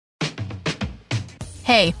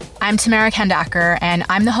Hey, I'm Tamara Kandaker, and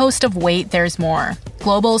I'm the host of Wait, There's More,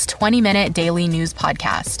 Global's 20-minute daily news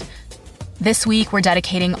podcast. This week, we're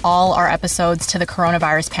dedicating all our episodes to the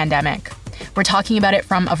coronavirus pandemic. We're talking about it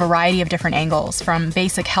from a variety of different angles, from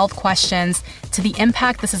basic health questions to the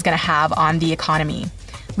impact this is going to have on the economy.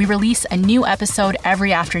 We release a new episode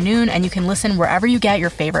every afternoon, and you can listen wherever you get your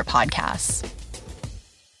favorite podcasts.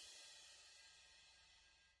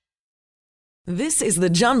 This is the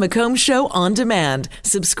John McComb Show on demand.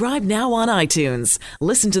 Subscribe now on iTunes.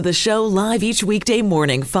 Listen to the show live each weekday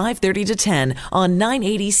morning, 5:30 to 10 on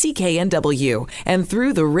 980 CKNW and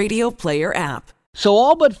through the Radio Player app. So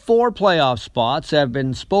all but 4 playoff spots have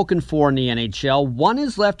been spoken for in the NHL. One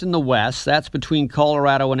is left in the West. That's between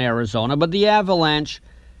Colorado and Arizona. But the Avalanche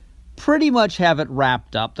pretty much have it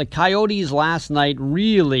wrapped up. The Coyotes last night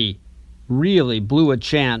really blew a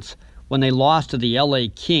chance when they lost to the LA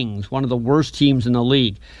Kings, one of the worst teams in the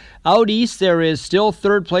league. Out east, there is still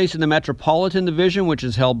third place in the Metropolitan Division, which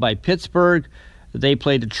is held by Pittsburgh. They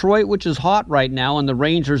play Detroit, which is hot right now, and the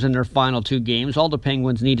Rangers in their final 2 games. All the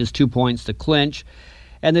Penguins need is 2 points to clinch.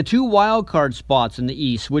 And the 2 wildcard spots in the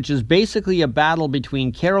East, which is basically a battle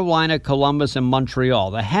between Carolina, Columbus, and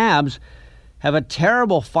Montreal. The Habs have a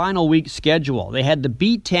terrible final week schedule. They had to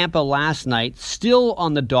beat Tampa last night. Still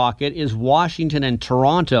on the docket is Washington and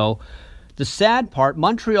Toronto. The sad part,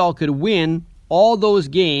 Montreal could win all those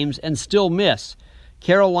games and still miss.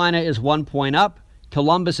 Carolina is 1 point up.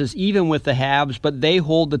 Columbus is even with the Habs, but they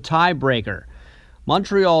hold the tiebreaker.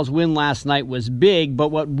 Montreal's win last night was big, but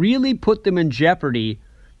what really put them in jeopardy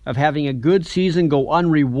of having a good season go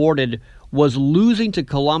unrewarded was losing to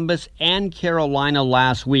Columbus and Carolina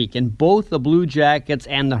last week. And both the Blue Jackets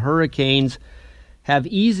and the Hurricanes have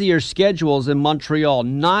easier schedules than Montreal.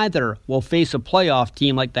 Neither will face a playoff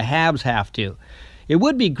team like the Habs have to. It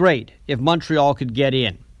would be great if Montreal could get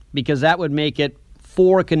in, because that would make it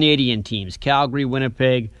 4 Canadian teams: Calgary,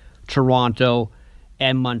 Winnipeg, Toronto,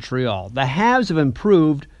 and Montreal. The Habs have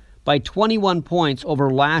improved by 21 points over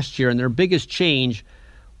last year, and their biggest change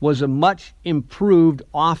was a much improved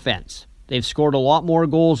offense. They've scored a lot more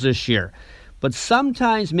goals this year. But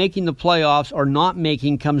sometimes making the playoffs or not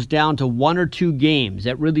making comes down to 1 or 2 games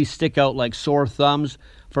that really stick out like sore thumbs.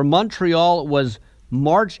 For Montreal, it was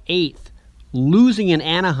March 8th, losing in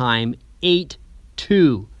Anaheim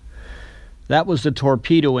 8-2. That was the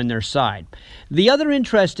torpedo in their side. The other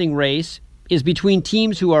interesting race is between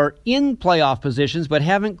teams who are in playoff positions but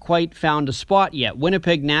haven't quite found a spot yet.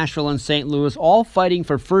 Winnipeg, Nashville, and St. Louis all fighting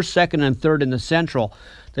for first, second, and third in the Central.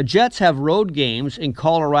 The Jets have road games in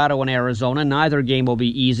Colorado and Arizona. Neither game will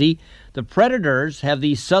be easy. The Predators have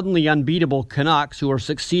these suddenly unbeatable Canucks who are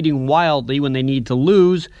succeeding wildly when they need to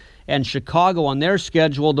lose, and Chicago on their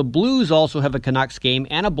schedule. The Blues also have a Canucks game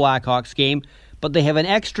and a Blackhawks game, but they have an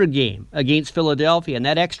extra game against Philadelphia, and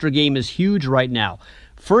that extra game is huge right now.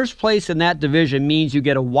 First place in that division means you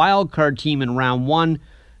get a wild card team in round 1.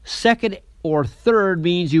 Second or third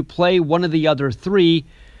means you play one of the other 3,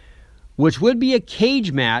 which would be a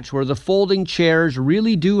cage match where the folding chairs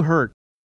really do hurt